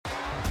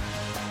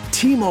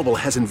T-Mobile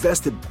has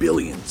invested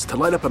billions to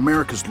light up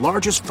America's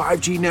largest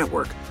 5G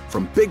network,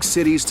 from big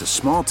cities to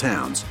small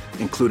towns,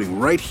 including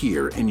right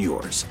here in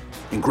yours.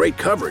 And great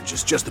coverage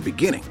is just the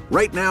beginning.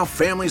 Right now,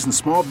 families and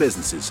small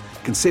businesses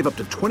can save up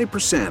to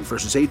 20%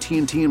 versus AT&T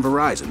and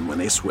Verizon when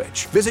they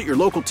switch. Visit your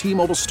local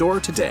T-Mobile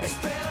store today.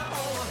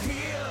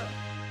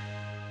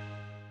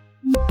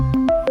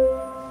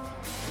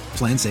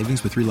 Plan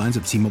savings with 3 lines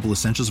of T-Mobile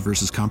Essentials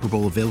versus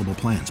comparable available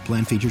plans.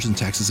 Plan features and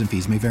taxes and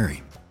fees may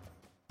vary.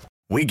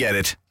 We get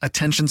it.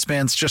 Attention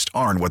spans just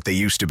aren't what they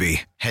used to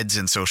be. Heads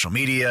in social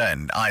media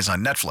and eyes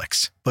on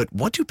Netflix. But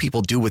what do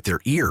people do with their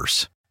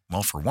ears?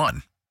 Well, for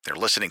one, they're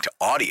listening to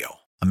audio.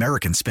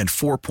 Americans spend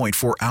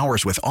 4.4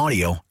 hours with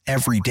audio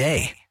every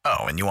day. Oh,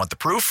 and you want the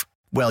proof?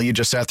 Well, you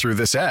just sat through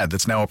this ad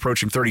that's now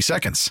approaching 30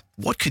 seconds.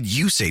 What could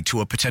you say to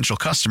a potential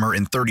customer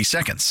in 30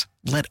 seconds?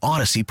 Let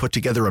Odyssey put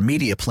together a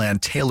media plan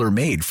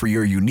tailor-made for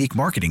your unique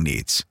marketing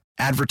needs.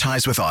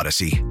 Advertise with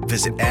Odyssey.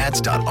 Visit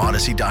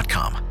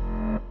ads.odyssey.com.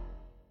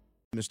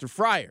 Mr.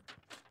 Fryer,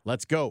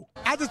 let's go.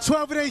 At the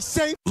 12 they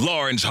say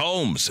Lawrence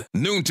Holmes,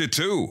 noon to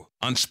 2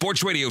 on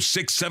Sports Radio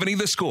 670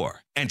 The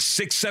Score and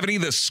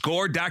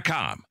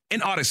 670thescore.com,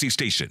 an Odyssey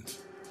station.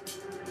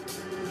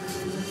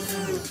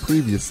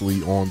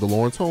 Previously on the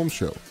Lawrence Holmes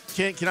Show.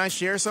 Can I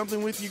share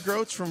something with you,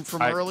 Groats, from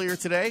earlier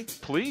today?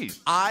 Please.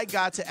 I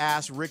got to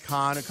ask Rick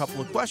Hahn a couple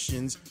of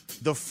questions.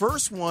 The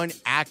first one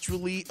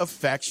actually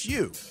affects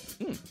you.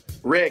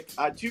 Rick,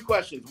 2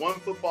 questions. One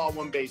football,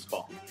 one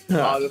baseball.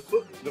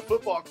 The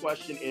football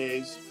question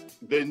is,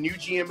 the new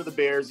GM of the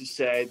Bears has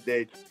said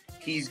that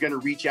he's going to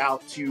reach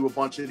out to a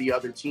bunch of the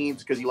other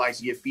teams because he likes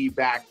to get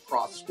feedback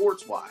across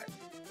sports-wide.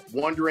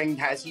 Wondering,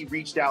 has he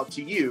reached out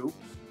to you?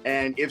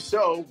 And if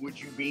so, would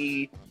you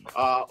be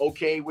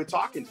okay with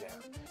talking to him?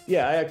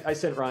 Yeah, I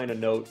sent Ryan a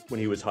note when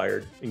he was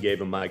hired and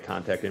gave him my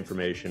contact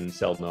information,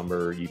 cell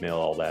number, email,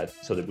 all that,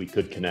 so that we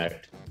could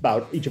connect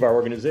about each of our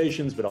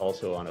organizations, but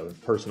also on a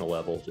personal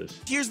level.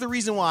 Just here's the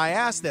reason why I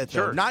asked that,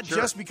 though. Sure, Not sure.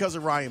 just because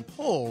of Ryan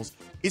Poles,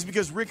 is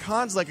because Rick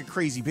Hahn's like a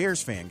crazy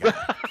Bears fan guy.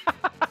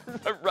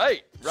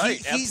 Right.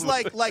 He's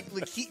like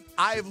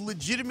I have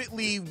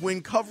legitimately,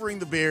 when covering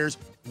the Bears,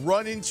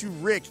 run into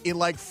Rick in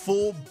like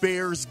full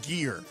Bears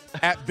gear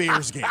at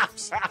Bears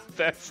games.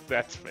 That's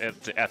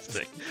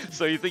fantastic.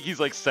 So you think he's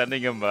like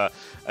sending him a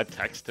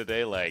text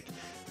today like,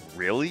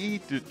 really?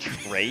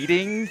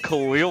 Trading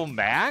Khalil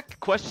Mack?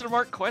 Question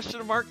mark?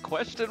 WTF?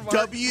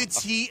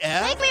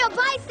 Make me a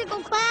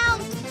bicycle,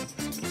 clown!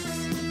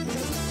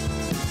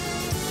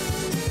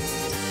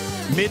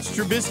 Mitch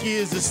Trubisky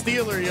is a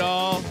Steeler,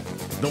 y'all.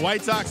 The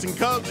White Sox and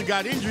Cubs have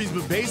got injuries,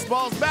 but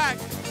baseball's back.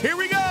 Here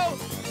we go.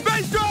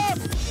 Base drop!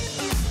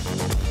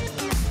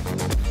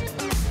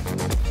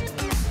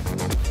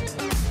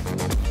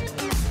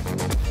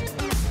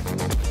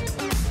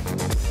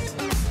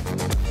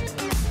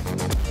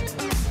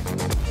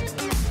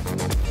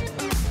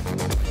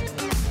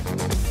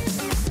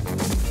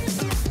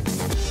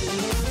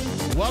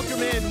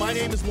 Welcome in. My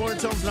name is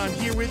Lawrence Holmes, and I'm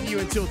here with you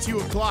until 2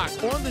 o'clock.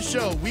 On the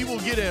show, we will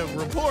get a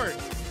report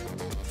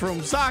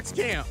from Sox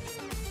camp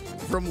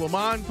from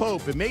Lamont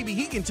Pope, and maybe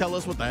he can tell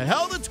us what the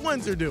hell the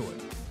Twins are doing.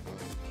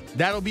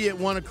 That'll be at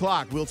 1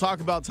 o'clock. We'll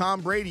talk about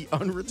Tom Brady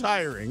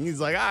unretiring.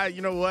 He's like,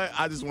 you know what?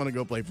 I just want to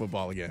go play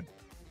football again.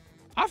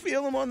 I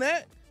feel him on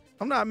that.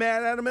 I'm not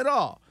mad at him at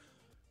all.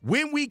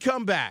 When we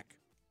come back,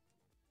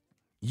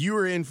 you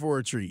are in for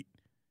a treat.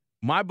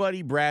 My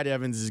buddy Brad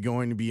Evans is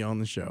going to be on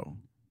the show.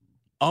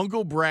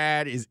 Uncle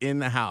Brad is in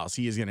the house.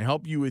 He is going to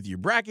help you with your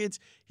brackets.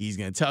 He's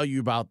going to tell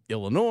you about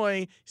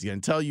Illinois. He's going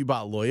to tell you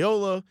about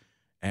Loyola.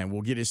 And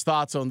we'll get his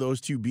thoughts on those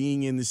two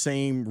being in the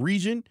same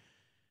region,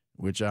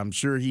 which I'm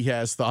sure he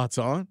has thoughts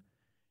on.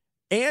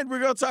 And we're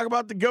going to talk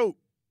about the GOAT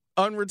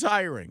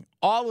unretiring.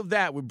 All of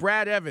that with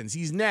Brad Evans.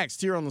 He's next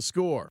here on The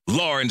Score.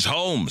 Lawrence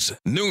Holmes,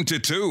 noon to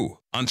 2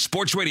 on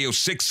Sports Radio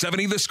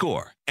 670 The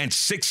Score and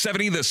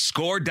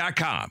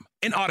 670thescore.com,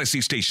 an Odyssey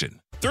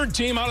station. Third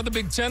team out of the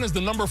Big Ten is the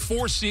number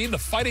 4 seed, the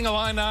Fighting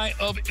Illini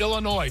of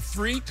Illinois.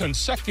 3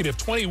 consecutive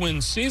 20-win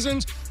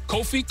seasons.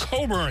 Kofi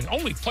Coburn,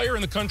 only player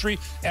in the country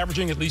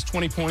averaging at least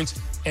 20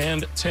 points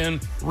and 10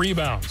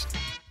 rebounds.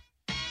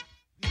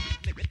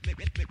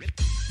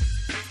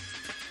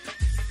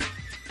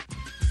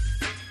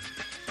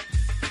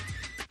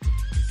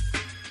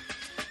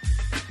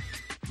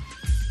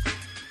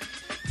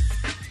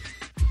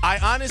 I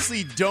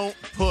honestly don't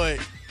put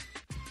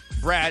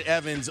Brad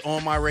Evans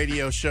on my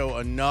radio show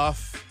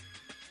enough.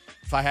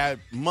 If I had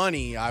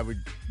money, I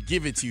would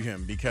give it to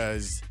him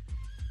because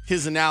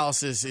his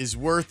analysis is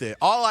worth it.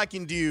 All I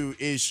can do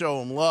is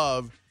show him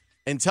love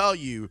and tell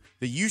you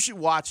that you should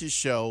watch his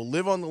show,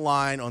 Live on the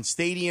Line, on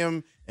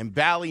Stadium and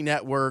Bally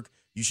Network.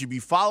 You should be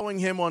following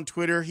him on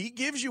Twitter. He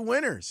gives you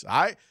winners.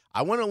 I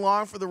went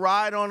along for the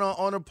ride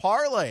on a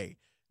parlay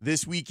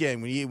this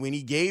weekend when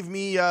he gave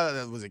me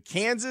was it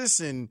Kansas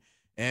and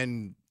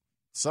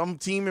some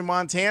team in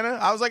Montana.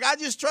 I was like, I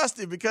just trust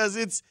it because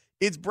it's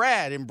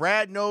Brad, and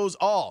Brad knows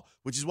all,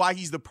 which is why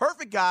he's the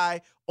perfect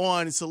guy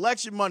on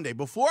Selection Monday.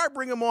 Before I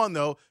bring him on,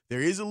 though,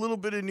 there is a little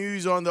bit of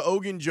news on the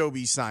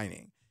Ogunjobi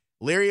signing.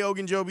 Larry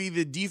Ogunjobi,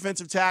 the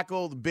defensive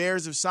tackle, the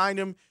Bears have signed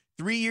him.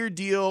 3-year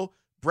deal.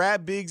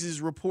 Brad Biggs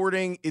is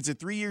reporting it's a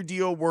 3-year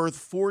deal worth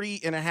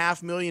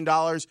 $40.5 million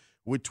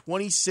with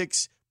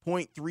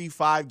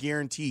 $26.35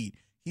 guaranteed.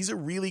 He's a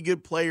really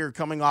good player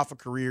coming off a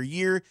career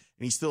year, and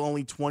he's still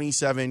only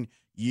 27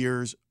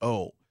 years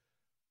old.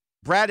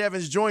 Brad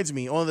Evans joins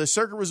me on the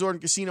Circa Resort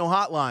and Casino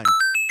hotline.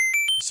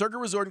 Circa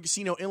Resort and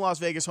Casino in Las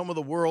Vegas, home of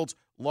the world's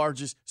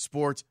largest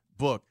sports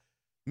book.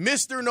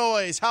 Mr.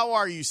 Noise, how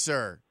are you,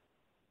 sir?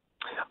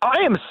 I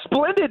am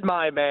splendid,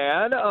 my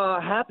man.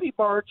 Happy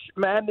March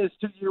Madness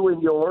to you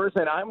and yours,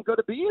 and I'm going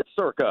to be at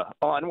Circa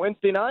on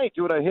Wednesday night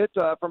doing a hit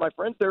for my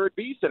friends there at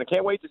Beeston. I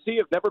can't wait to see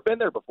you. I've never been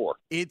there before.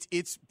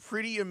 It's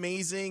pretty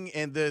amazing,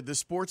 and the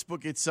sports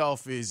book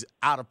itself is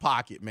out of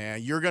pocket,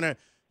 man. You're gonna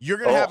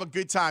have a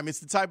good time. It's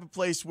the type of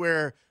place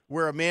where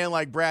a man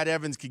like Brad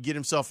Evans could get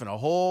himself in a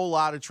whole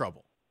lot of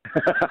trouble.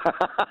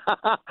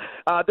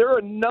 There are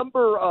a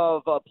number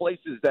of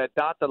places that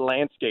dot the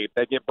landscape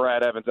that get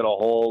Brad Evans in a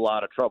whole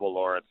lot of trouble,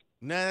 Lawrence.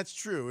 No, that's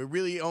true. It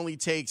really only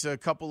takes a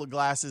couple of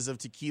glasses of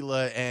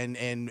tequila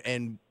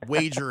and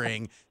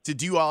wagering to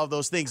do all of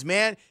those things.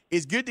 Man,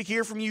 it's good to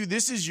hear from you.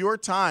 This is your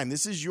time.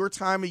 This is your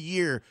time of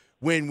year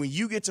when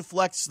you get to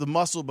flex the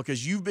muscle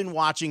because you've been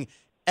watching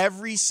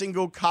every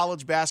single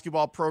college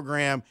basketball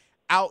program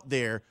out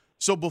there.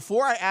 So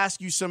before I ask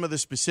you some of the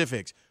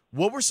specifics,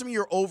 what were some of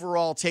your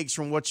overall takes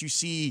from what you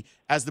see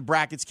as the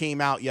brackets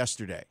came out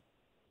yesterday?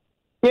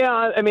 Yeah,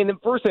 I mean, the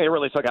first thing that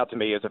really stuck out to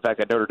me is the fact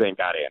that Notre Dame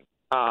got in.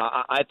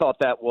 I thought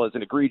that was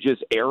an egregious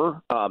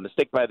error,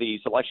 mistake by the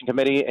selection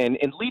committee, and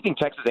leaving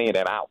Texas A&M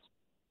out.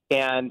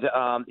 And,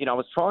 I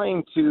was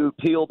trying to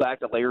peel back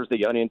the layers of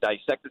the onion,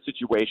 dissect the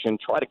situation,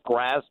 try to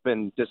grasp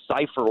and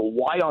decipher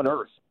why on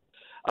earth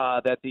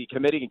that the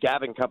committee and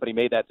Gavin Company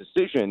made that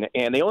decision.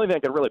 And the only thing I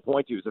could really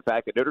point to is the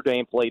fact that Notre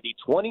Dame played the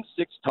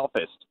 26th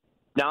toughest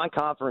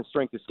non-conference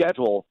strength of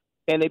schedule,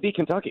 and they beat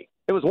Kentucky.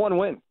 It was one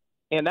win.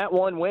 And that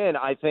one win,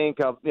 I think,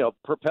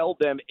 propelled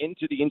them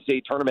into the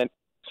NCAA tournament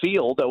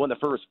field, though, in the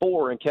first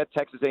four and kept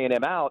Texas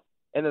A&M out.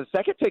 And the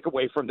second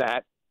takeaway from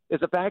that is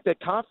the fact that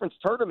conference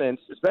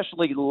tournaments,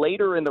 especially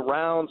later in the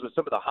rounds with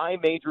some of the high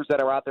majors that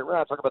are out there, we're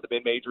not talking about the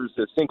mid majors,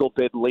 the single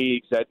bid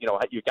leagues that, you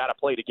got to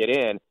play to get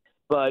in.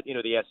 But,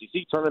 the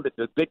SEC tournament,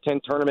 the Big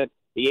Ten tournament,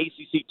 the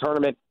ACC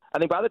tournament, I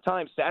think by the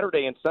time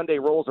Saturday and Sunday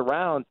rolls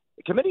around,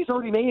 the committee's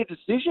already made a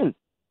decision.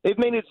 They've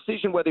made a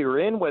decision whether you're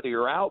in, whether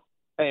you're out,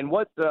 and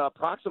what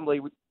approximately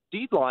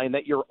seed line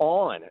that you're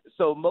on.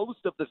 So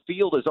most of the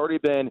field has already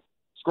been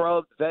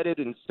scrubbed,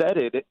 vetted, and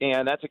setted,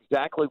 and that's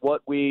exactly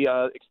what we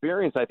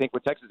experienced, I think,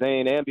 with Texas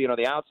A&M being on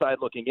the outside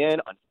looking in,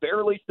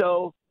 unfairly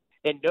so.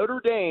 And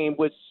Notre Dame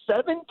with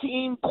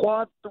 17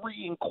 quad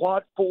 3 and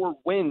quad 4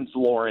 wins,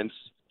 Lawrence,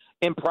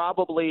 and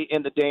probably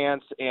in the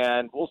dance,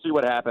 and we'll see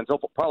what happens. They'll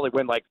probably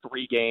win like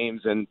 3 games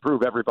and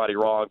prove everybody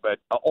wrong, but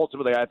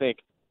ultimately I think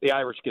the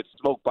Irish get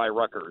smoked by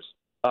Rutgers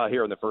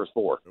here in the first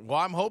 4. Well,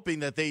 I'm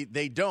hoping that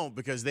they don't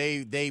because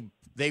they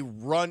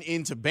run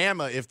into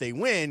Bama if they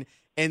win.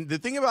 And the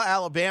thing about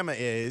Alabama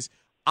is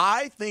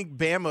I think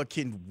Bama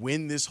can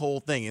win this whole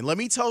thing. And let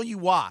me tell you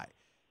why.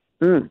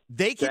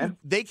 They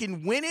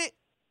can win it,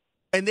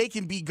 and they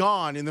can be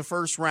gone in the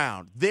first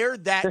round. They're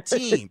that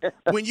team.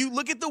 When you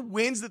look at the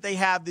wins that they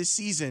have this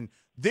season,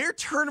 their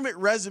tournament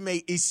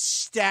resume is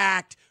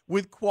stacked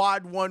with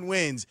quad 1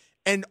 wins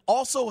and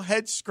also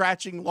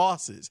head-scratching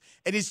losses.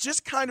 And it's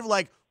just kind of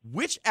like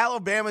which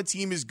Alabama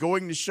team is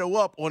going to show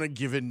up on a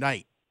given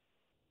night.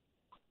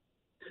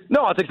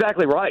 No, that's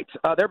exactly right.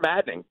 They're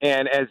maddening.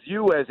 And as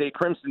a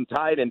Crimson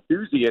Tide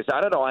enthusiast,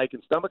 I don't know how I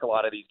can stomach a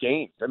lot of these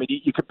games. I mean,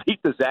 you could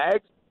beat the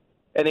Zags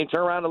and then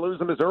turn around and lose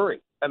to Missouri.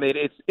 I mean,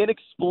 it's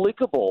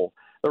inexplicable,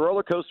 the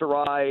roller coaster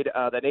ride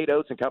that Nate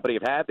Oates and company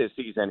have had this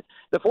season.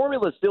 The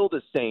formula is still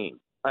the same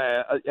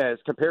as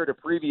compared to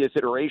previous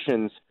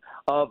iterations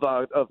of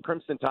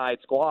Crimson Tide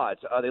squads.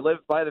 They live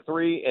by the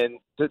 3, and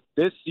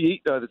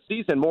the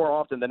season, more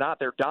often than not,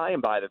 they're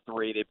dying by the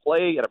 3. They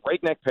play at a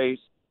breakneck pace.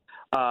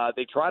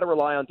 They try to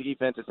rely on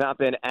defense. It's not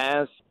been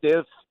as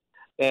stiff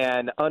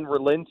and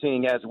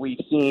unrelenting as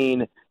we've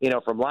seen,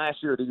 from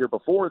last year or the year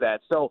before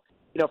that. So,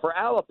 for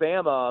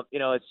Alabama,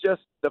 it's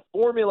just the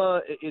formula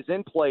is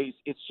in place.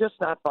 It's just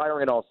not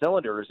firing on all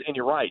cylinders. And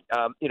you're right.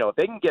 If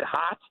they can get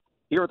hot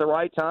here at the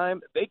right time,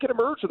 they could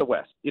emerge in the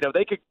West.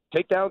 They could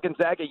take down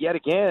Gonzaga yet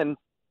again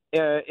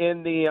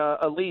in the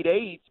Elite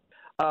Eight.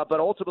 But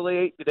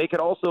ultimately, they could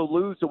also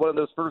lose to one of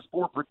those first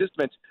 4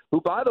 participants who,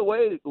 by the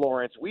way,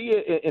 Lawrence, we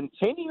in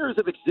 10 years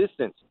of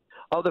existence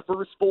of the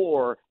first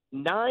 4,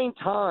 9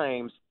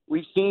 times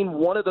we've seen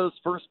one of those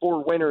first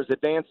 4 winners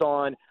advance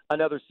on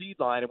another seed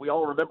line. And we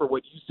all remember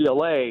what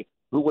UCLA,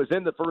 who was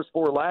in the first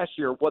 4 last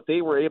year, what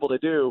they were able to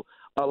do,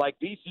 like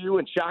VCU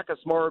and Shaka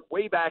Smart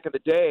way back in the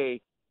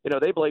day.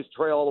 They blazed a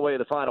trail all the way to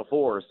the Final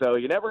Four. So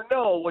you never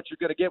know what you're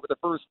going to get with the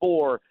first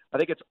 4. I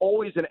think it's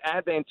always an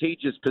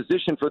advantageous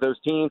position for those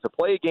teams to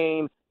play a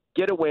game,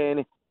 get a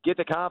win, get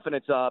the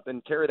confidence up,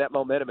 and carry that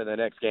momentum in the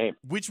next game.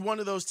 Which one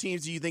of those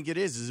teams do you think it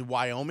is? Is it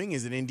Wyoming?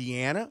 Is it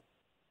Indiana?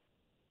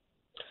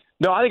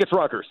 No, I think it's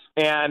Rutgers.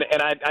 And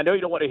I know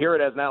you don't want to hear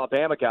it as an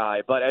Alabama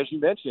guy, but as you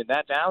mentioned,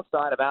 that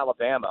downside of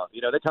Alabama,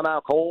 they come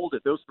out cold.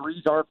 If those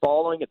threes aren't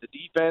falling at the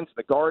defense,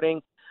 the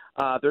guarding,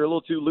 they're a little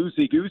too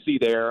loosey-goosey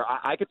there.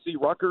 I could see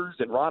Rutgers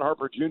and Ron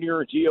Harper Jr.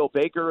 and Geo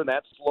Baker and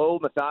that slow,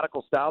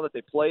 methodical style that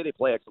they play. They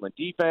play excellent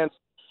defense.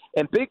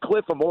 And Big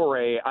Cliff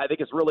Amore, I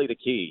think, is really the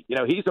key.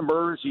 He's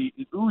emerged.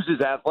 He oozes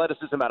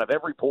athleticism out of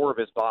every pore of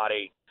his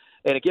body,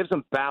 and it gives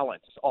him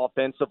balance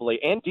offensively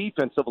and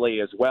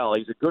defensively as well.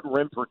 He's a good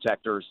rim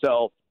protector.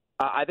 So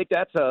I think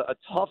that's a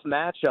tough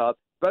matchup,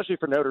 especially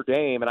for Notre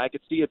Dame, and I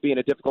could see it being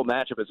a difficult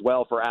matchup as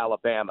well for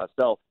Alabama.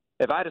 So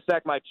if I had to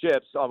stack my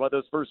chips on one of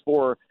those first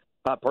four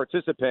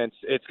participants,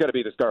 it's going to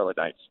be the Scarlet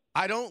Knights.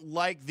 I don't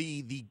like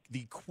the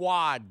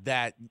quad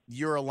that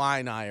your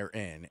Illini are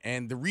in.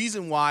 And the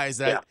reason why is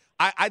that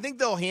I think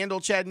they'll handle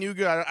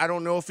Chattanooga. I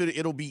don't know if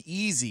it'll be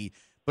easy,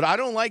 but I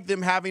don't like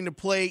them having to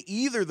play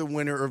either the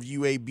winner of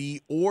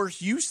UAB or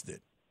Houston.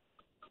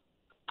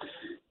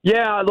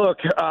 Yeah, look,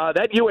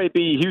 that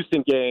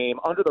UAB-Houston game,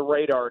 under the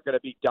radar, going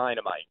to be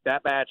dynamite.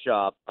 That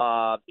matchup,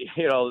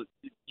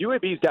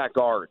 UAB's got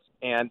guards,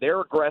 and they're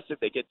aggressive.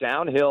 They get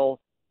downhill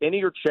into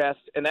your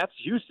chest, and that's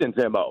Houston's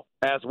MO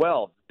as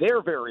well.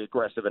 They're very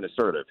aggressive and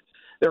assertive.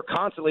 They're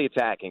constantly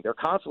attacking. They're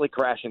constantly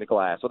crashing the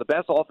glass. So the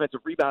best offensive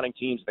rebounding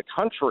teams in the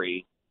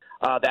country,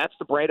 that's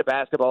the brand of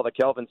basketball that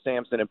Kelvin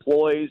Sampson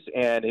employs,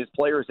 and his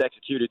players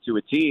executed to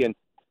a T. And,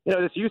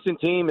 this Houston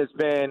team has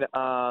been,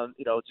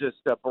 just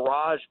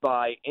barraged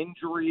by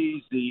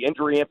injuries. The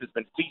injury imp has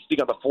been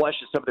feasting on the flesh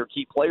of some of their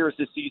key players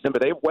this season,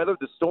 but they've weathered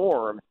the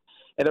storm,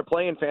 and they're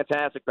playing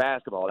fantastic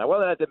basketball. Now,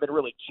 whether or not they've been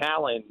really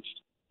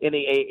challenged in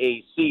the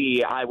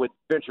AAC, I would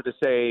venture to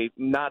say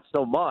not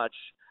so much,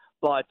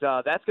 but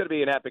that's going to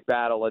be an epic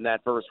battle in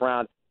that first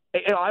round.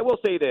 I will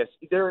say this.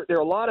 There are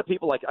a lot of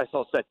people, like I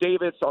saw Seth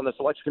Davis on the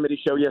selection committee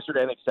show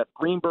yesterday, I think Seth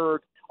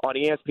Greenberg on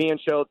ESPN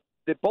show,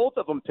 that both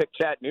of them picked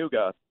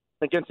Chattanooga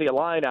against the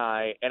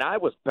Illini, and I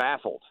was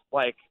baffled.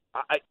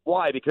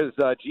 Why? Because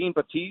Jean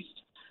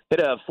Baptiste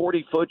hit a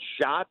 40-foot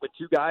shot with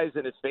two guys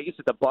in his face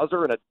at the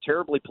buzzer in a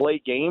terribly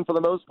played game for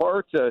the most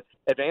part to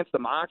advance the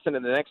Moxon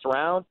in the next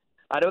round.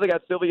 I know they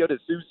got Silvio De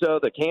Sousa,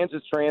 the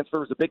Kansas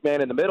transfer, is a big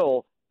man in the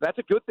middle. That's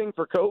a good thing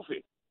for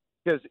Kofi,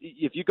 because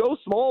if you go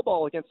small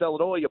ball against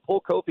Illinois, you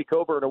pull Kofi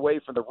Coburn away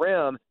from the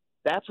rim,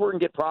 that's where it can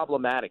get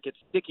problematic. It's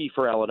sticky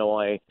for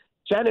Illinois.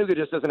 Chattanooga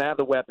just doesn't have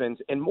the weapons.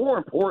 And more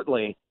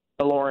importantly,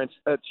 Lawrence,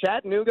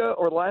 Chattanooga,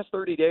 over the last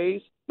 30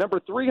 days, number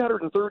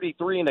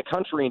 333 in the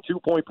country in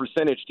two-point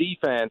percentage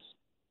defense.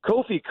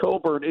 Kofi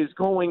Coburn is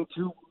going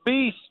to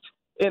beast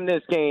in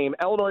this game.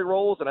 Illinois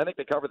rolls, and I think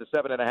they cover the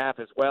 7.5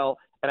 as well,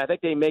 and I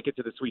think they make it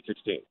to the Sweet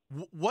 16.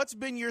 What's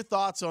been your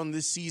thoughts on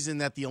this season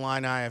that the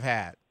Illini have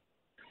had?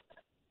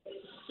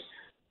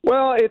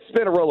 Well, it's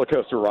been a roller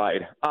coaster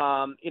ride.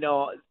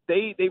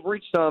 They've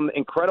reached some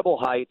incredible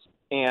heights,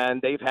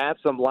 and they've had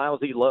some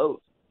lousy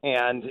lows.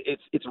 And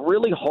it's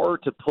really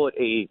hard to put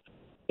a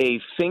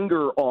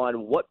finger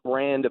on what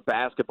brand of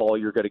basketball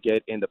you're going to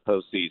get in the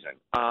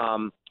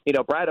postseason.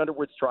 Brad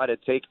Underwood's tried to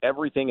take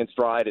everything in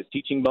stride as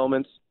teaching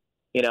moments.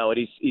 And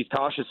he's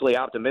cautiously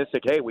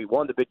optimistic. Hey, we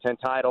won the Big Ten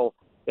title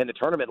in the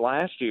tournament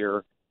last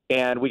year,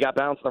 and we got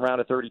bounced in the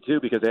round of 32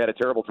 because they had a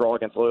terrible draw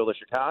against Loyola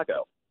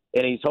Chicago.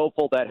 And he's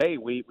hopeful that, hey,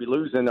 we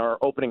lose in our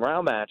opening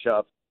round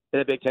matchup in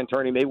the Big Ten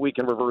tourney. Maybe we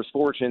can reverse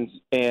fortunes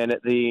in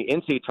the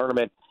NCAA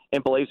tournament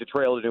and blaze a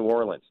trail to New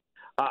Orleans.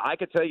 I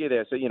could tell you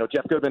this.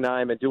 Jeff Goodman and I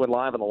have been doing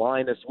Live on the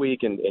Line this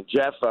week, and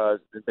Jeff has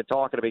been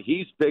talking about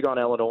he's big on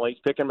Illinois. He's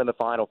picking them in the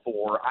Final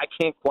Four. I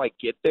can't quite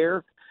get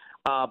there.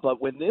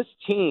 But when this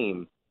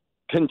team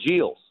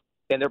congeals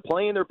and they're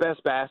playing their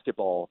best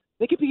basketball,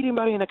 they can beat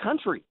anybody in the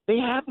country. They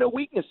have no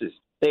weaknesses.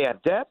 They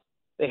have depth.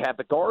 They have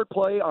the guard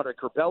play. Andre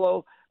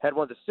Curbelo had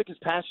one of the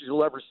sickest passes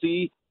you'll ever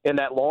see in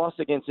that loss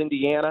against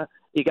Indiana.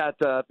 You got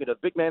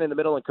big man in the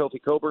middle, and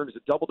Kofi Coburn is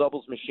a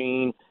double-doubles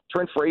machine.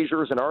 Trent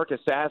Frazier is an arc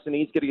assassin.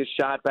 He's getting his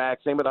shot back.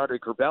 Same with Andre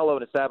Curbelo,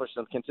 and established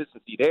some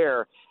consistency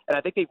there. And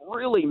I think they've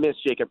really missed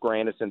Jacob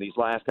Grandison these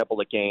last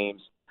couple of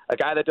games. A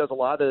guy that does a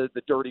lot of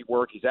the dirty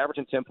work. He's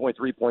averaging 10.3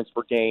 points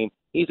per game.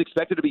 He's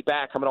expected to be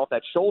back coming off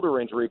that shoulder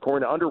injury,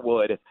 according to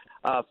Underwood,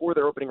 for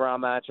their opening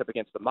round matchup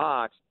against the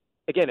Mocs.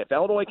 Again, if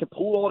Illinois can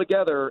pull all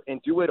together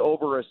and do it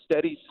over a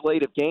steady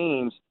slate of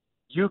games,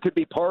 you could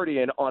be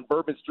partying on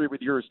Bourbon Street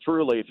with yours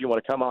truly if you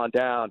want to come on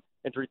down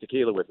and drink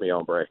tequila with me,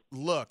 hombre.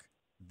 Look,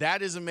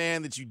 that is a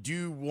man that you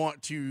do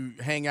want to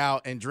hang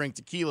out and drink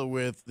tequila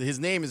with. His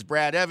name is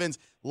Brad Evans.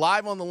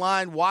 Live on the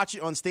Line. Watch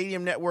it on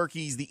Stadium Network.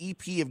 He's the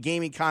EP of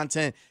gaming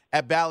content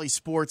at Bally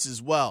Sports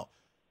as well.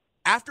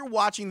 After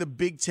watching the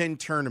Big Ten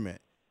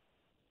tournament,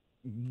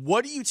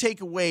 what do you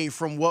take away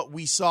from what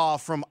we saw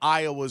from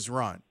Iowa's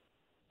run?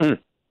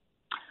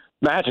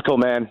 Magical,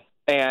 man.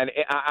 And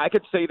I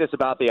could say this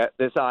about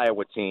this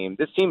Iowa team.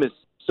 This team is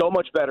so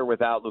much better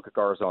without Luka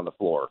Garza on the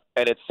floor.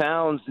 And it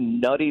sounds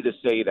nutty to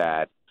say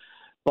that,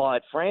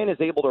 but Fran is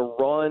able to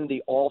run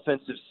the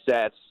offensive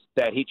sets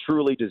that he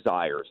truly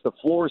desires. The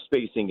floor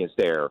spacing is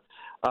there.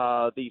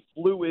 The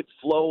fluid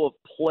flow of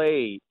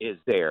play is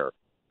there.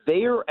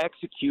 they are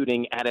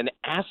executing at an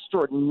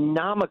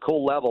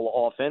astronomical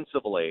level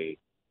offensively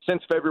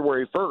since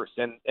February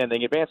 1st. And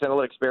the advanced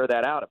analytics bear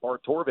that out. At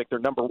Bart Torvik, they're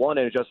number one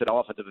in adjusted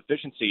offensive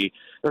efficiency.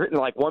 They're hitting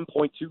like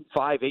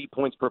 1.258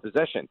 points per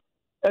possession.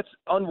 That's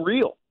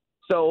unreal.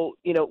 So,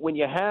 when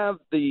you have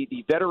the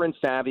veteran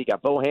savvy,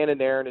 got Bohannon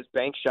there and his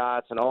bank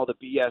shots and all the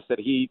BS that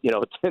he,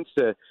 tends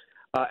to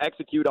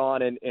execute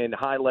on in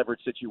high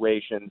leverage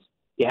situations,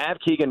 you have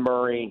Keegan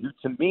Murray, who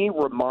to me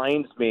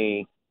reminds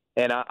me,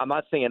 and I'm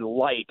not saying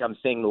I'm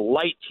saying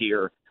light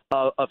here,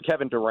 of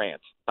Kevin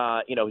Durant.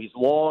 He's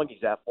long,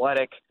 he's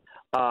athletic,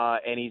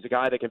 and he's a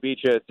guy that can beat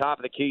you at the top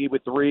of the key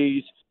with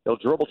threes. He'll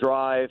dribble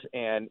drive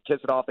and kiss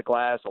it off the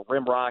glass, a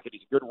rim rocket.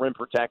 He's a good rim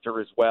protector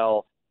as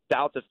well.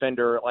 Stout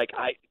defender.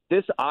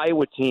 This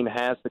Iowa team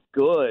has the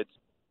goods,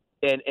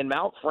 and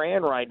Mount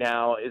Fran right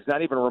now is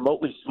not even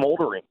remotely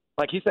smoldering.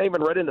 He's not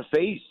even red in the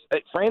face.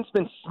 Fran's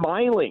been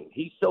smiling.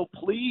 He's so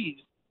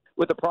pleased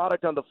with the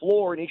product on the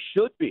floor, and he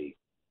should be,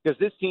 because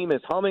this team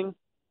is humming,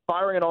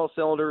 firing on all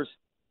cylinders.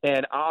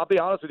 And I'll be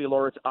honest with you,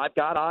 Lawrence, I've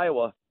got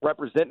Iowa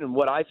representing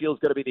what I feel is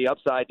going to be the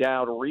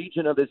upside-down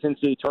region of this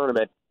NCAA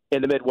tournament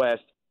in the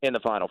Midwest in the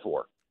Final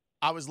Four.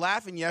 I was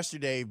laughing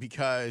yesterday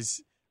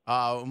because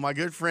my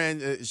good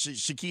friend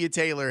Shakia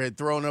Taylor had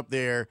thrown up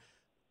there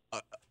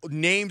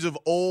names of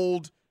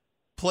old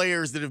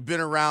players that have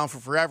been around for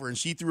forever, and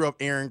she threw up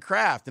Aaron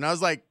Kraft. And I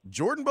was like,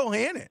 Jordan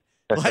Bohannon.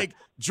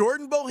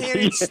 Jordan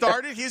Bohannon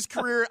started his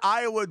career at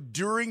Iowa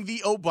during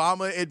the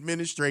Obama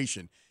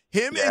administration.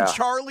 Him and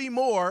Charlie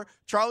Moore,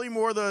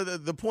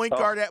 the point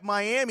guard at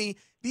Miami,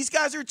 these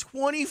guys are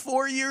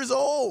 24 years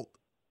old.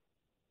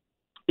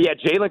 Yeah,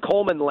 Jalen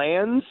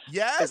Coleman-Lands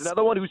is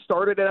another one who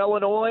started at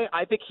Illinois.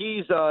 I think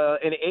he's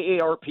an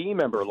AARP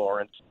member,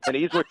 Lawrence, and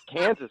he's with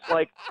Kansas.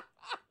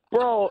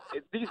 Bro,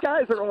 these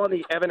guys are on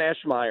the Evan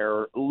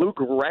Eschmeyer, Luke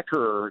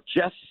Recker,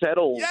 Jess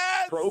Settles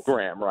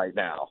program right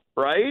now,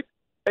 right?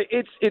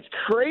 It's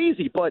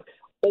crazy, but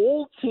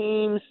old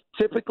teams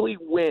typically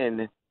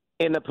win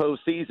in the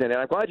postseason. And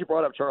I'm glad you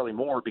brought up Charlie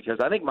Moore, because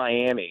I think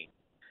Miami,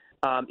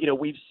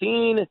 we've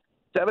seen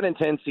 7 and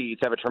 10 seeds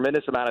have a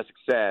tremendous amount of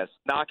success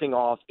knocking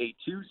off a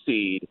 2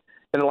 seed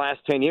in the last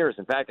 10 years.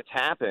 In fact, it's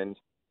happened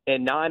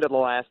in 9 of the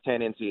last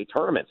 10 NCAA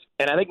tournaments.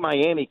 And I think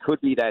Miami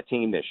could be that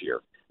team this year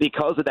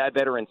because of that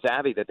veteran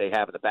savvy that they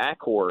have in the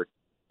backcourt.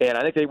 And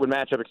I think they would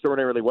match up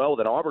extraordinarily well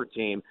with an Auburn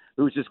team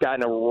who's just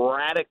gotten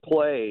erratic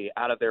play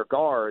out of their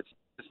guards,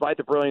 despite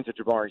the brilliance of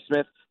Jabari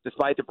Smith,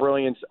 despite the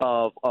brilliance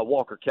of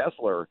Walker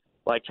Kessler.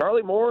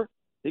 Charlie Moore,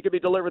 he could be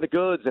delivering the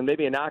goods and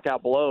maybe a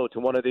knockout blow to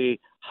one of the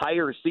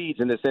higher seeds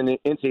in this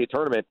NCAA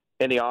tournament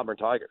in the Auburn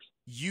Tigers.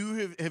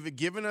 You have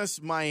given us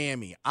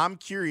Miami. I'm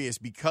curious,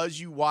 because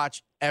you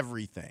watch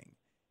everything,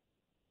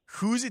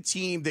 who's a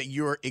team that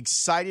you're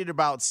excited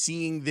about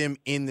seeing them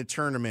in the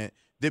tournament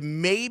that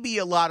maybe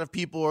a lot of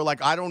people are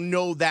I don't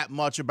know that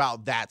much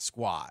about that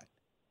squad?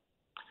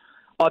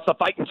 It's the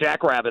Fighting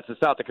Jackrabbits of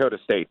South Dakota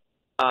State.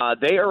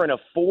 They are in a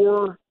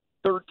 4-13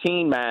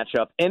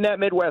 matchup in that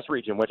Midwest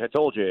region, which I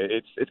told you,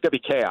 it's going to be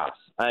chaos.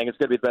 I think it's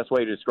going to be the best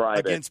way to describe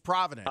it. Against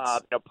Providence.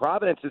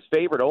 Providence is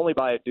favored only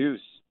by a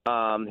deuce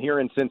here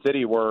in Sin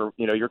City, where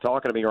you're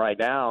talking to me right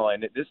now.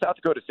 And this South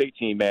Dakota State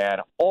team, man,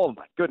 oh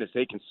my goodness,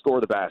 they can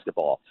score the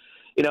basketball.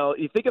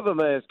 You think of them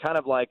as kind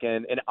of like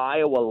an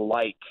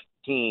Iowa-like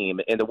team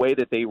in the way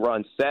that they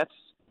run sets,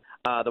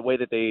 the way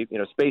that they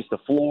space the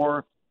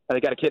floor. They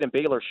got a kid in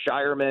Baylor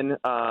Shireman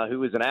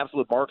who is an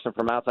absolute marksman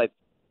from outside.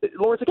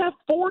 Lawrence, they got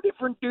 4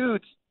 different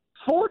dudes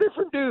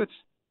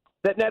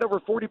that net over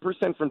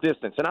 40% from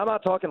distance. And I'm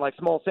not talking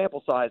small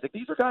sample size.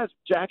 These are guys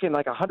jacking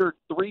 100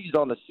 threes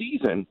on the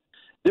season.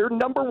 They're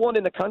number 1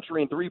 in the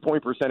country in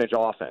three-point percentage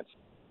offense.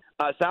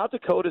 South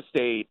Dakota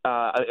State,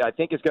 I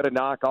think, is going to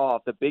knock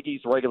off the Big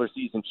East regular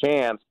season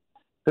champs,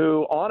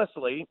 who,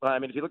 honestly,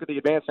 if you look at the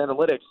advanced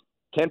analytics,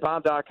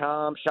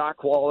 KenPom.com,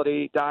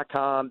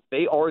 ShotQuality.com,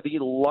 they are the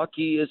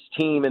luckiest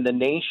team in the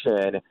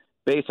nation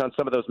based on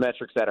some of those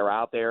metrics that are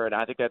out there, and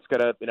I think that's going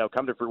to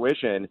come to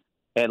fruition.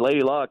 And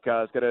Lady Luck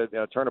is going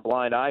to turn a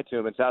blind eye to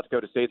them, and South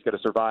Dakota State's going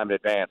to survive and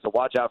advance. So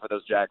watch out for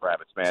those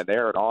Jackrabbits, man.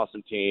 They're an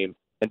awesome team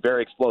and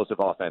very explosive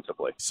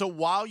offensively. So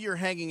while you're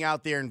hanging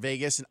out there in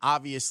Vegas, and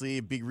obviously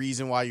a big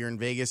reason why you're in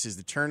Vegas is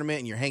the tournament,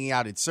 and you're hanging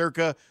out at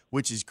Circa,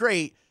 which is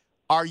great,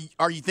 are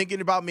you thinking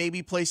about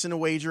maybe placing a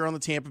wager on the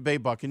Tampa Bay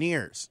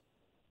Buccaneers?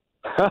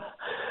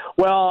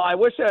 Well, I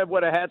wish I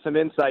would have had some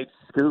inside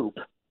scoop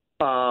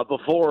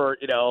before,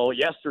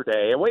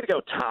 yesterday. And way to go,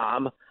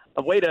 Tom.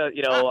 A way to,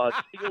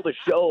 steal the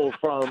show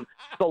from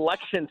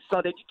Selection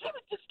Sunday.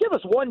 Just give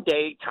us one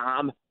day,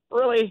 Tom.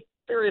 Really?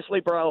 Seriously,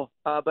 bro?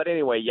 But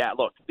anyway, yeah,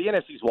 look, the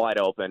NFC's wide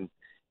open.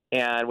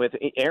 And with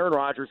Aaron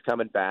Rodgers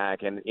coming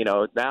back, and,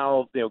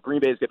 now, Green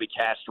Bay is going to be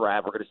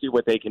cash-strapped. We're going to see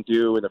what they can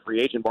do in the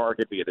free agent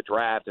market via the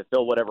draft to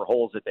fill whatever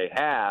holes that they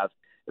have.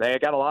 They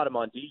got a lot of them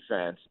on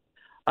defense.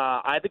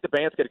 I think the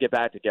band's going to get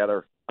back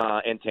together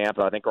in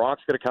Tampa. I think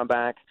Gronk's going to come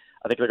back.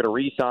 I think they're going to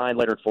re-sign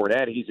Leonard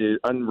Fournette. He's an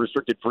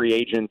unrestricted free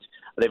agent.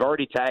 They've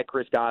already tagged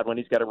Chris Godwin.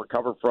 He's got to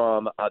recover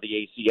from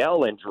the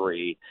ACL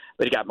injury.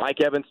 But you got Mike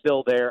Evans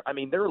still there. I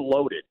mean, they're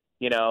loaded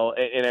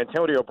and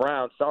Antonio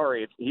Brown,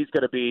 sorry, he's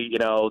going to be,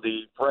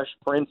 the Fresh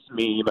Prince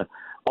meme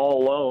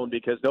all alone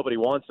because nobody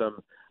wants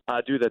him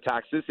due to the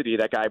toxicity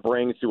that guy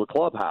brings to a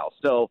clubhouse.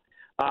 So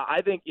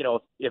I think,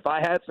 if I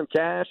had some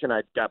cash, and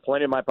I got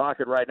plenty in my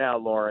pocket right now,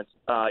 Lawrence,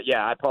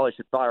 I probably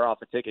should fire off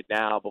a ticket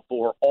now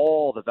before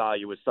all the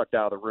value is sucked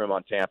out of the room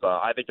on Tampa.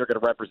 I think they're going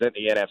to represent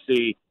the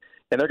NFC,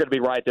 and they're going to be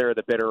right there at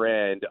the bitter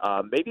end,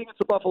 maybe against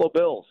the Buffalo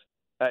Bills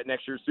at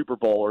next year's Super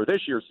Bowl or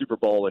this year's Super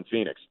Bowl in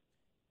Phoenix.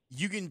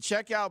 You can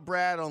check out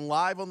Brad on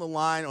Live on the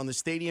Line on the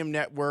Stadium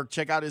Network.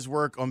 Check out his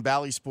work on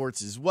Bally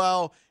Sports as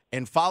well.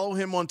 And follow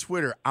him on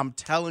Twitter. I'm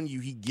telling you,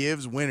 he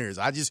gives winners.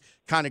 I just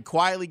kind of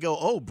quietly go,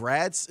 oh,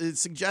 Brad's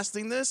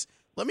suggesting this?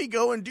 Let me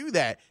go and do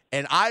that.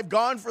 And I've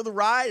gone for the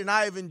ride, and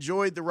I have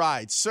enjoyed the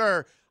ride.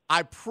 Sir,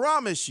 I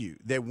promise you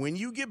that when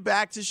you get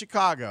back to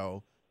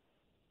Chicago,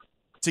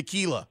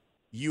 tequila,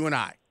 you and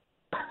I.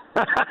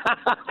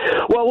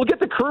 Well, we'll get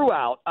the crew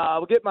out.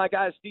 We'll get my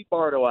guy Steve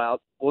Bardo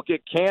out. We'll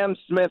get Cam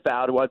Smith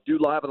out, who I do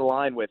live on the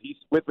line with. He's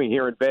with me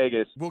here in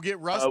Vegas. We'll get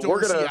Russ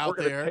Dorsey out we're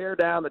gonna there. Tear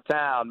down the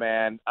town,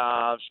 man.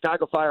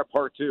 Chicago Fire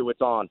Part 2,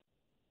 it's on.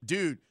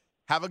 Dude,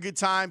 have a good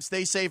time.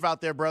 Stay safe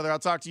out there, brother. I'll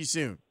talk to you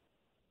soon.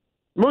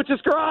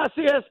 Muchas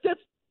gracias. Get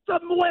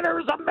some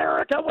winners,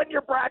 America. Win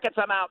your brackets.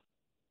 I'm out.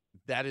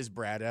 That is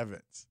Brad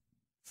Evans.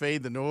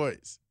 Fade the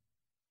noise.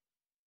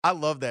 I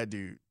love that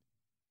dude.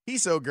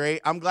 He's so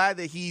great. I'm glad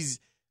that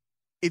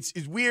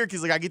it's weird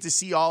because I get to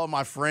see all of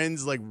my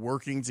friends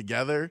working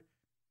together.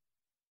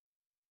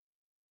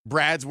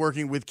 Brad's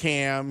working with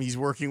Cam. He's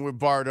working with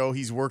Bardo.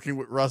 He's working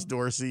with Russ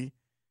Dorsey.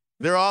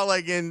 They're all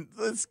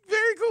it's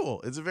very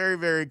cool. It's a very,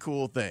 very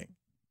cool thing.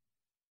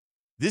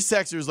 This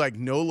texter's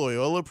no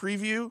Loyola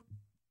preview.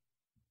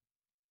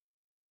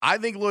 I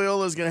think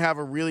Loyola is going to have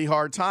a really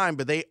hard time,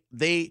 but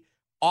they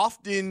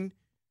often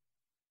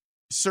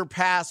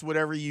surpass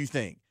whatever you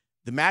think.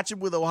 The matchup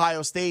with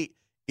Ohio State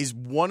is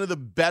one of the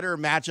better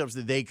matchups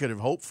that they could have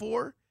hoped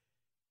for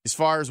as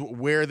far as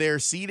where they're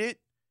seated.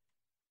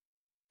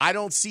 I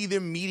don't see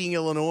them meeting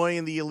Illinois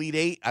in the Elite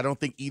Eight. I don't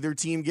think either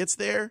team gets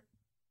there.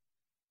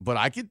 But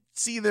I could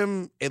see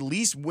them at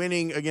least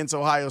winning against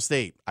Ohio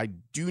State. I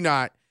do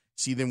not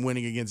see them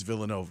winning against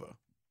Villanova.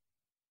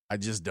 I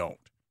just don't.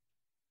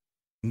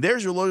 And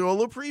there's your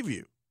Loyola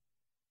preview.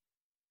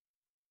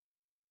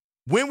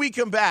 When we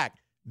come back,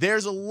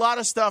 there's a lot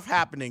of stuff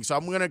happening. So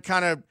I'm going to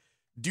kind of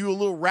do a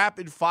little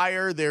rapid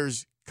fire.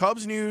 There's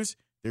Cubs news,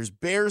 there's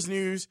Bears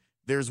news,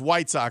 there's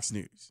White Sox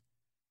news.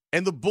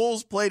 And the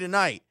Bulls play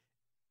tonight.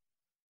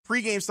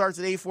 Pregame starts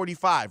at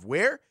 8:45.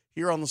 Where?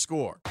 Here on The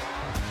Score.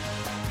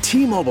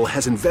 T-Mobile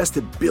has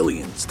invested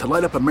billions to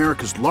light up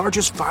America's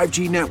largest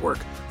 5G network,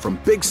 from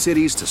big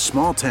cities to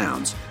small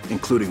towns,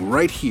 including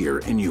right here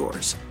in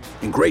yours.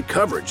 And great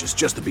coverage is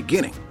just the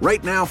beginning.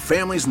 Right now,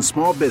 families and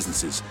small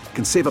businesses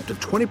can save up to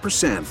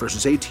 20%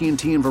 versus AT&T and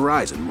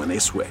Verizon when they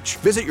switch.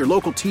 Visit your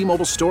local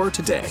T-Mobile store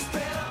today.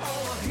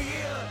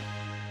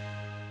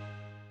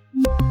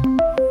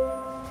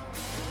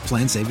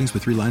 Plan savings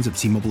with 3 lines of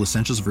T-Mobile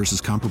Essentials versus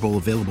comparable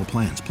available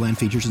plans. Plan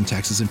features and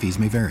taxes and fees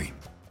may vary.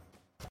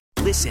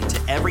 Listen to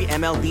every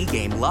MLB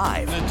game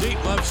live. In the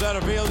deep left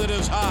center field, it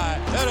is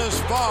high, it is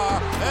far,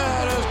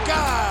 it is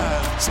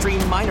gone.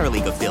 Stream minor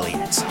league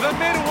affiliates. The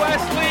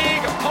Midwest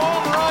League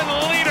home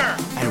run leader.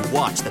 And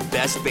watch the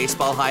best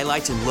baseball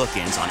highlights and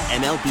look-ins on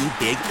MLB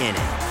Big Inning.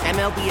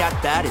 MLB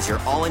At Bat is your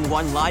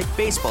all-in-one live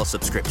baseball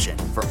subscription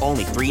for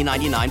only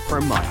 $3.99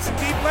 per month.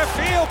 Deep left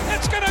field,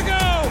 it's gonna go.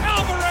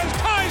 Alvarez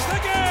ties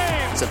the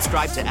game.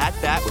 Subscribe to At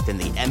Bat within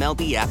the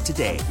MLB app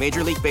today.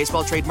 Major League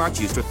Baseball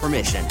trademarks used with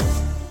permission.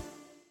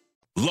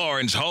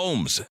 Lawrence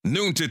Holmes,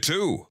 noon to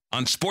 2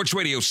 on Sports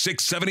Radio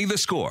 670 The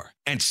Score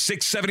and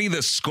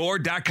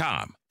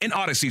 670thescore.com, an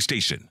Odyssey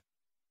station.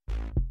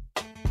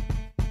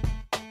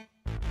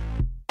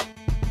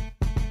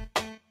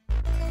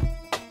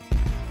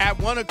 At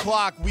 1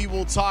 o'clock, we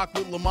will talk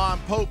with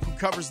Lamont Pope, who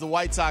covers the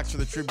White Sox for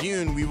the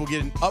Tribune. We will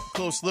get an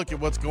up-close look at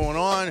what's going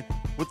on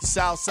with the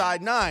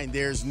Southside Nine.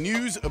 There's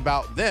news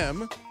about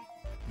them.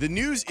 The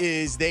news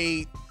is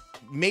they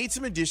made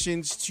some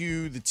additions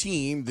to the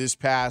team this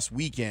past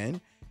weekend,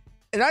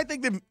 and I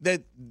think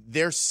that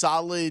they're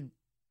solid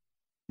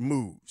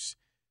moves.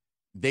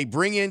 They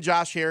bring in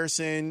Josh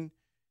Harrison.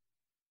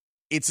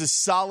 It's a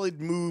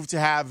solid move to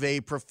have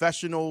a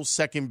professional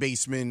second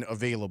baseman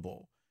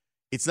available.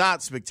 It's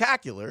not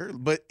spectacular,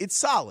 but it's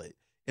solid,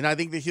 and I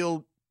think that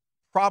he'll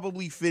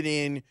probably fit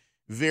in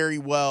very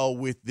well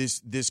with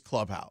this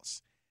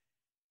clubhouse.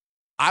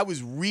 I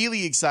was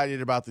really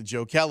excited about the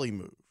Joe Kelly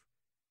move.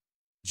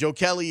 Joe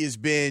Kelly has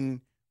been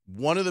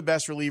one of the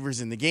best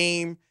relievers in the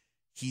game.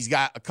 He's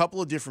got a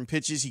couple of different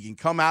pitches. He can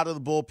come out of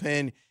the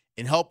bullpen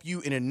and help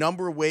you in a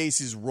number of ways.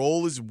 His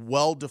role is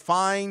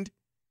well-defined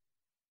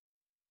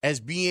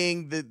as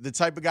being the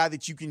type of guy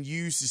that you can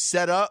use to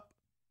set up.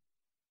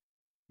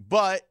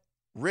 But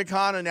Rick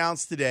Hahn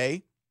announced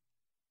today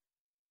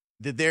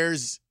that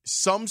there's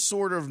some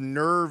sort of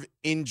nerve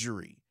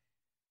injury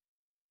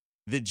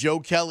that Joe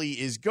Kelly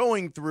is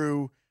going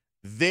through.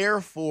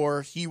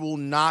 Therefore, he will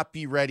not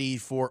be ready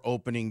for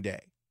opening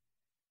day.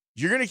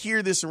 You're going to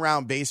hear this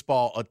around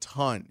baseball a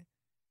ton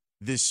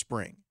this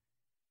spring.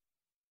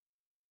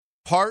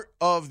 Part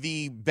of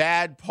the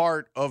bad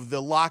part of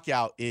the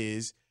lockout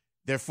is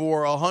that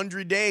for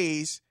 100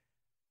 days,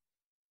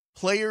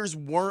 players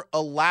weren't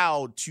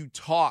allowed to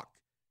talk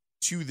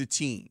to the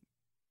team.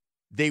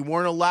 They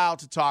weren't allowed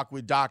to talk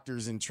with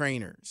doctors and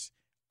trainers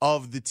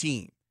of the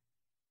team.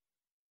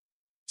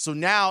 So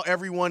now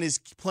everyone is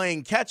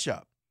playing catch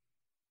up.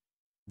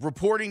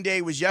 Reporting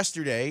day was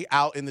yesterday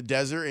out in the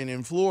desert and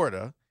in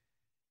Florida,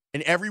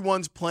 and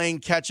everyone's playing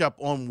catch up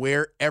on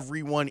where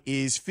everyone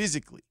is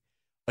physically.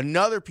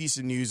 Another piece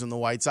of news on the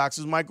White Sox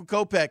was Michael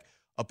Kopech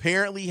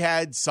apparently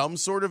had some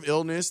sort of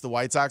illness. The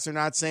White Sox are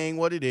not saying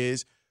what it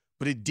is,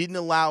 but it didn't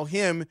allow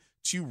him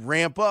to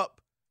ramp up.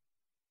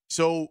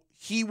 So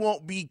he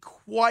won't be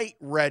quite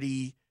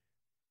ready.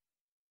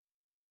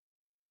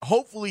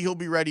 Hopefully he'll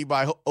be ready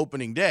by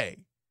opening day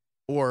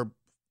or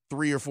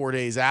 3 or 4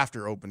 days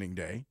after opening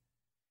day.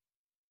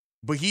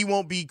 But he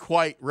won't be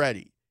quite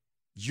ready.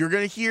 You're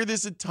going to hear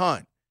this a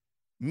ton.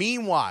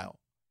 Meanwhile,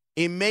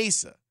 in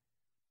Mesa,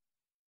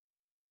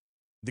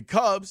 the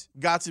Cubs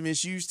got some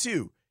issues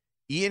too.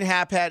 Ian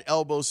Happ had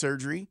elbow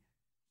surgery.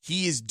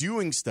 He is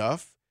doing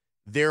stuff.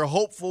 They're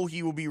hopeful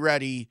he will be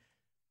ready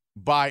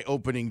by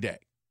opening day.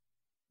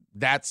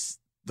 That's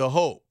the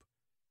hope.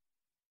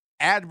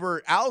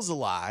 Adbert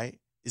Alzolay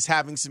is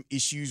having some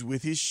issues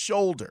with his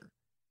shoulder.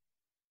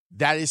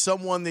 That is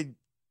someone that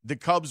the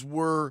Cubs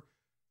were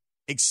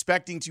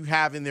expecting to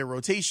have in their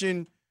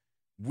rotation.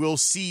 We'll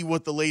see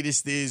what the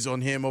latest is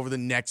on him over the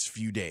next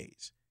few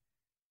days.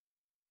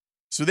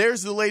 So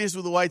there's the latest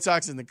with the White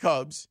Sox and the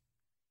Cubs.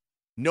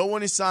 No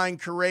one has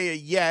signed Correa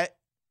yet.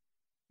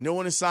 No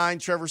one has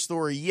signed Trevor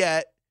Story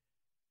yet.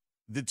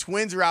 The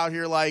Twins are out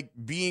here like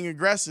being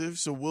aggressive,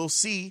 so we'll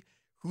see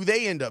who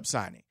they end up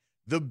signing.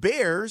 The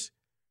Bears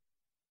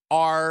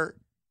are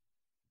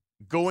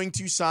going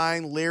to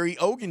sign Larry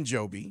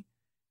Ogunjobi,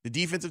 the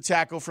defensive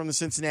tackle from the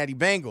Cincinnati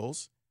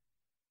Bengals.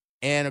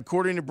 And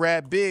according to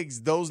Brad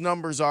Biggs, those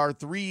numbers are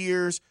 3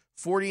 years,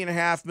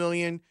 $40.5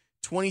 million,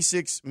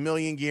 $26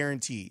 million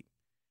guaranteed.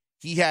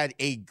 He had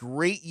a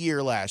great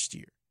year last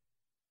year.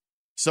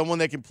 Someone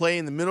that can play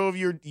in the middle of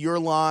your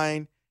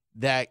line,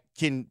 that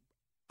can,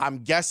 I'm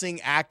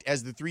guessing, act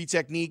as the 3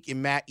 technique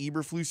in Matt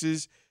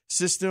Eberflus's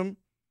system.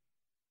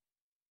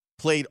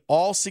 Played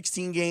all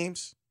 16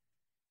 games,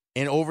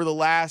 and over the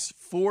last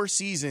 4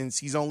 seasons,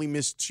 he's only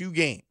missed 2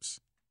 games.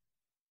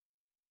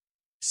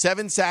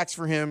 7 sacks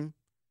for him,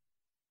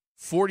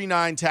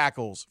 49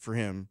 tackles for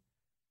him,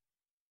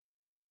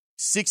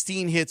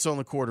 16 hits on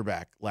the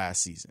quarterback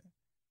last season.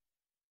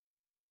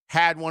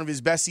 Had one of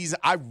his best seasons.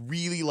 I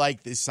really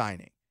like this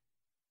signing.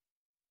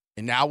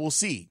 And now we'll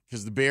see,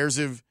 because the Bears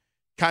have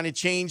kind of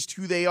changed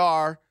who they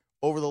are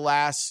over the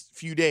last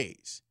few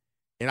days.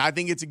 And I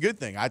think it's a good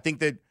thing. I think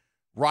that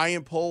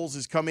Ryan Poles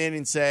has come in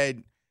and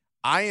said,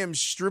 I am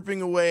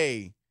stripping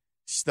away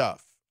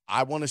stuff.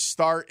 I want to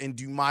start and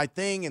do my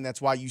thing, and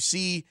that's why you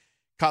see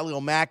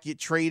Khalil Mack get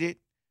traded,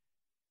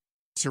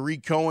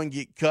 Tariq Cohen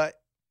get cut,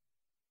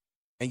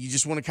 and you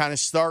just want to kind of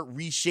start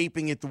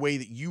reshaping it the way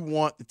that you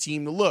want the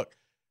team to look.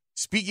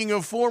 Speaking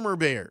of former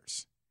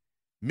Bears,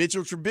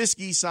 Mitchell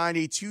Trubisky signed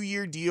a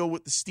 2-year deal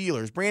with the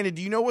Steelers. Brandon,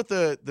 do you know what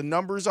the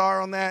numbers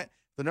are on that?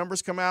 The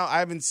numbers come out? I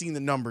haven't seen the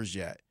numbers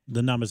yet.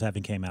 The numbers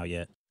haven't came out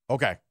yet.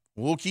 Okay.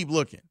 We'll keep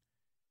looking.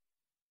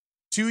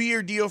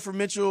 2-year deal for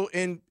Mitchell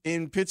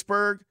in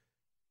Pittsburgh.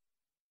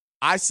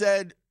 I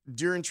said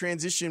during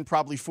transition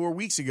probably 4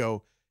 weeks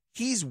ago,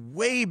 he's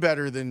way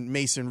better than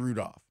Mason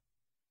Rudolph.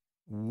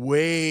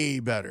 Way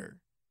better.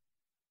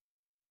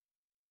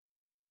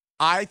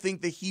 I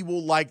think that he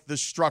will like the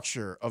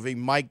structure of a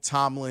Mike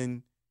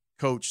Tomlin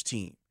coach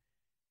team.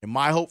 And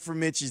my hope for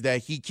Mitch is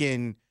that he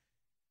can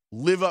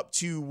live up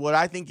to what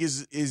I think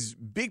is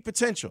big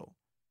potential.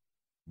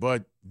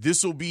 But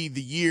this will be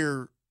the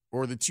year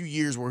or the 2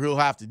 years where he'll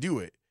have to do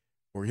it,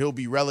 or he'll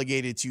be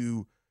relegated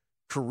to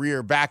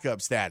career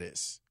backup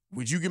status,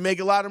 which you can make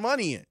a lot of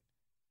money in.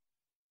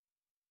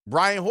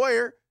 Brian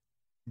Hoyer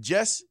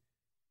just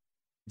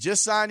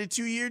signed a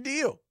 2-year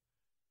deal.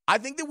 I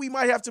think that we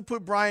might have to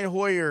put Brian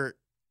Hoyer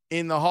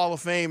in the Hall of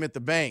Fame at the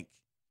bank,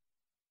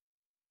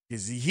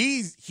 because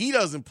he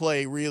doesn't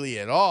play really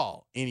at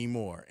all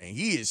anymore, and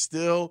he is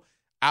still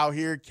out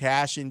here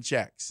cashing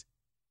checks.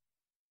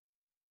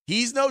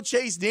 He's no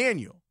Chase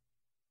Daniel,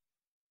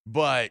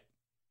 but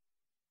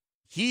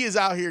he is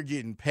out here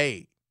getting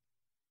paid.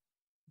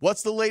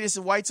 What's the latest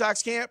in White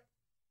Sox camp?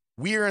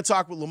 We are going to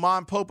talk with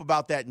Lamont Pope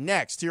about that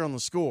next here on The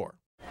Score.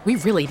 We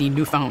really need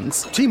new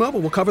phones. T-Mobile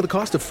will cover the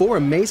cost of 4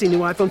 amazing new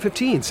iPhone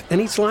 15s, and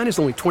each line is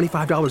only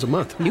 $25 a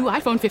month. New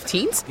iPhone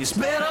 15s? It's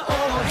better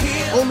over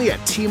here. Only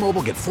at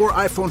T-Mobile, get 4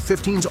 iPhone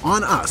 15s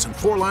on us and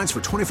 4 lines for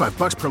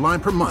 $25 per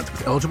line per month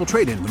with eligible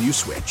trade-in when you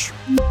switch.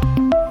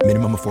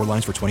 Minimum of 4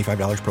 lines for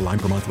 $25 per line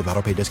per month with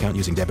autopay discount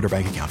using debit or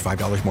bank account.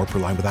 $5 more per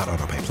line without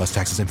autopay, plus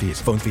taxes and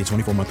fees. Phone fee at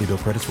 24 monthly bill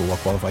credits for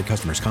well-qualified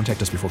customers. Contact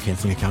us before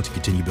canceling account to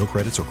continue bill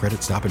credits or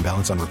credit stop and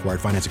balance on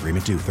required finance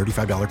agreement due.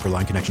 $35 per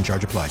line connection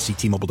charge applies. See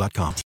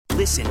T-Mobile.com.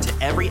 Listen to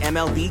every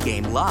MLB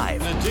game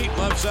live. In the deep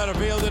left center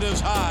field, it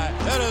is high,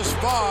 it is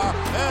far,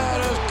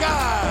 it is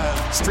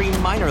gone. Stream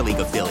minor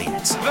league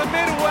affiliates. The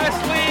Midwest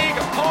League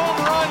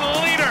home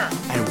run leader.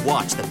 And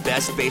watch the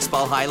best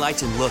baseball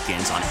highlights and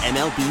look-ins on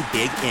MLB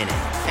Big Inning.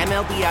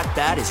 MLB At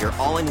Bat is your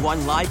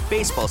all-in-one live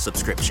baseball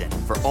subscription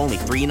for only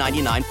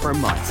 $3.99 per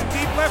month.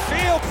 Deep left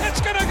field,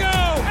 it's gonna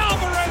go.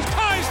 Alvarez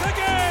ties the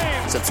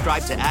game.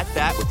 Subscribe to At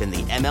Bat within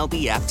the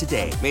MLB app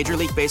today. Major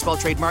League Baseball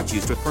trademarks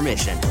used with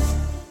permission.